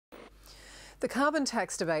The carbon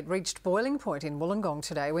tax debate reached boiling point in Wollongong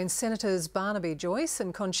today when Senators Barnaby Joyce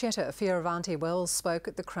and Conchetta Fierravanti-Wells spoke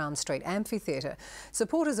at the Crown Street Amphitheatre.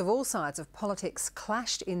 Supporters of all sides of politics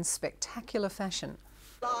clashed in spectacular fashion.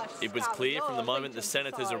 It was clear from the moment the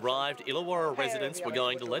senators arrived, Illawarra residents were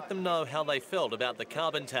going to let them know how they felt about the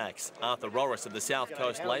carbon tax. Arthur Rorris of the South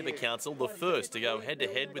Coast Labor Council, the first to go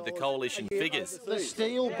head-to-head with the coalition figures. The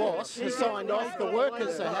steel boss has signed off, the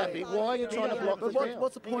workers are happy. Why are you trying to block the deal?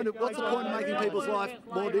 What's the point of making people's life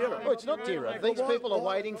more dearer? Oh, it's not dearer. These people are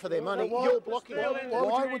waiting for their money. You're blocking it.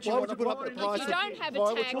 Why would you put up the price? If you don't have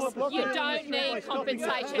a tax, you don't need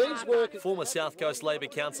compensation. Former South Coast Labor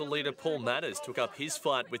Council leader Paul Matters took up his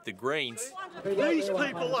fight with the Greens. These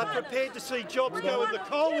people are prepared to see jobs go in the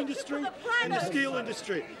coal industry and the steel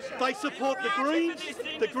industry. They support the Greens.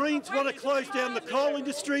 The Greens want to close down the coal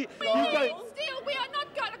industry. We are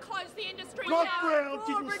not going to close the industry Rob down. Brown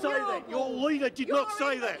didn't say that. Your leader did not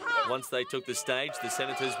say that. Once they took the stage, the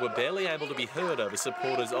senators were barely able to be heard over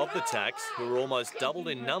supporters of the tax, who were almost doubled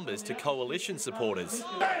in numbers to coalition supporters.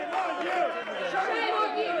 Shame on you! Shame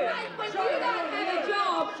on you! When you don't have a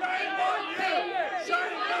job, shame on you!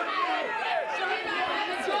 Shame on you! You don't have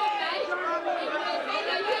a job, mate.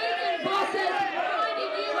 The union bosses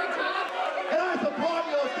finding you a job. And I support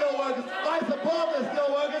your steel workers. I support the steel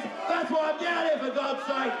workers. That's why I'm down here, for God's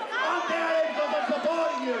sake. I'm down here because I'm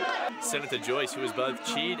supporting you. Senator Joyce, who was both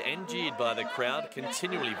cheered and jeered by the crowd,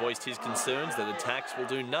 continually voiced his concerns that the tax will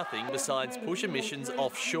do nothing besides push emissions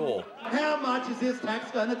offshore. How much is this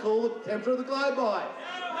tax going to cool the temperature of the globe by?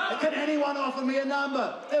 Can anyone offer me a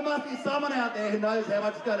number? There must be someone out there who knows how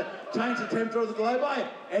much it's going to change the temperature of the globe by.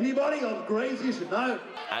 Anybody of Greens, you should know.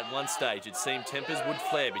 At one stage, it seemed tempers would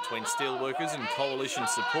flare between steelworkers and coalition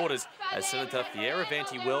supporters as Senator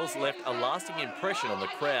Fierravanti-Wells left a lasting impression on the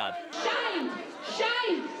crowd. Shame!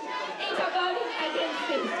 Shame! Into voting against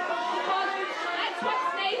this, because that's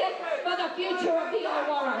what's needed for the future of the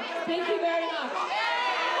Illawarra. Thank you very much.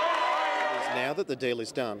 Now that the deal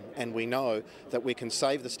is done and we know that we can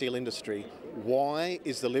save the steel industry, why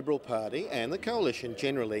is the Liberal Party and the coalition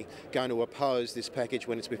generally going to oppose this package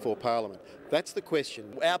when it's before Parliament? That's the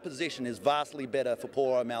question. Our position is vastly better for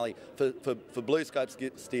Port O'Malley, for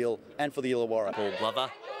BlueScope Steel and for the Illawarra. Paul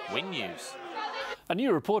Glover, Win News. A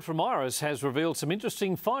new report from IRIS has revealed some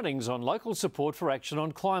interesting findings on local support for action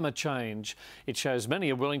on climate change. It shows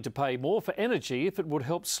many are willing to pay more for energy if it would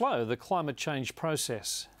help slow the climate change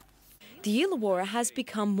process. The Illawarra has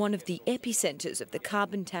become one of the epicentres of the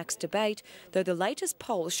carbon tax debate, though the latest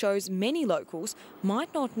poll shows many locals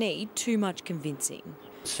might not need too much convincing.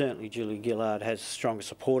 Certainly Julia Gillard has stronger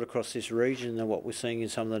support across this region than what we're seeing in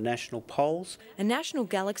some of the national polls. A National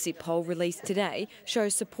Galaxy poll released today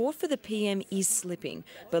shows support for the PM is slipping,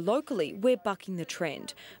 but locally we're bucking the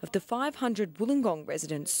trend. Of the 500 Wollongong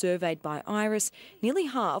residents surveyed by IRIS, nearly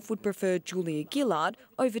half would prefer Julia Gillard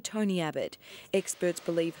over Tony Abbott. Experts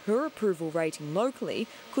believe her approval rating locally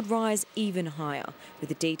could rise even higher, with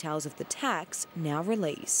the details of the tax now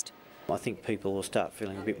released. I think people will start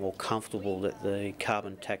feeling a bit more comfortable that the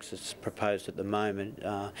carbon tax that's proposed at the moment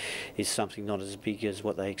is something not as big as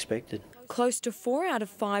what they expected. Close to 4 out of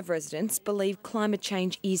 5 residents believe climate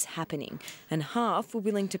change is happening, and half were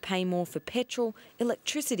willing to pay more for petrol,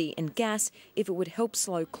 electricity and gas if it would help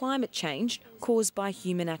slow climate change caused by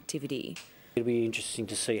human activity. It'll be interesting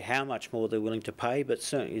to see how much more they're willing to pay, but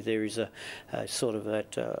certainly there is a sort of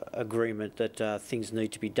that agreement that things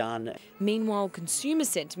need to be done. Meanwhile, consumer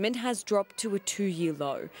sentiment has dropped to a 2-year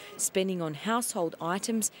low. Spending on household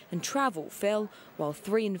items and travel fell, while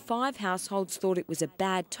 3 in 5 households thought it was a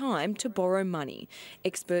bad time to borrow money.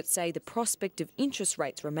 Experts say the prospect of interest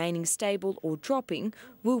rates remaining stable or dropping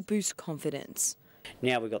will boost confidence.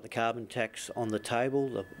 Now we've got the carbon tax on the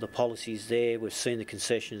table, the policy's there, we've seen the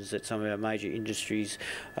concessions that some of our major industries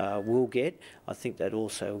will get. I think that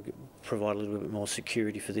also will provide a little bit more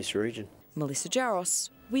security for this region. Melissa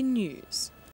Jaros, Win News.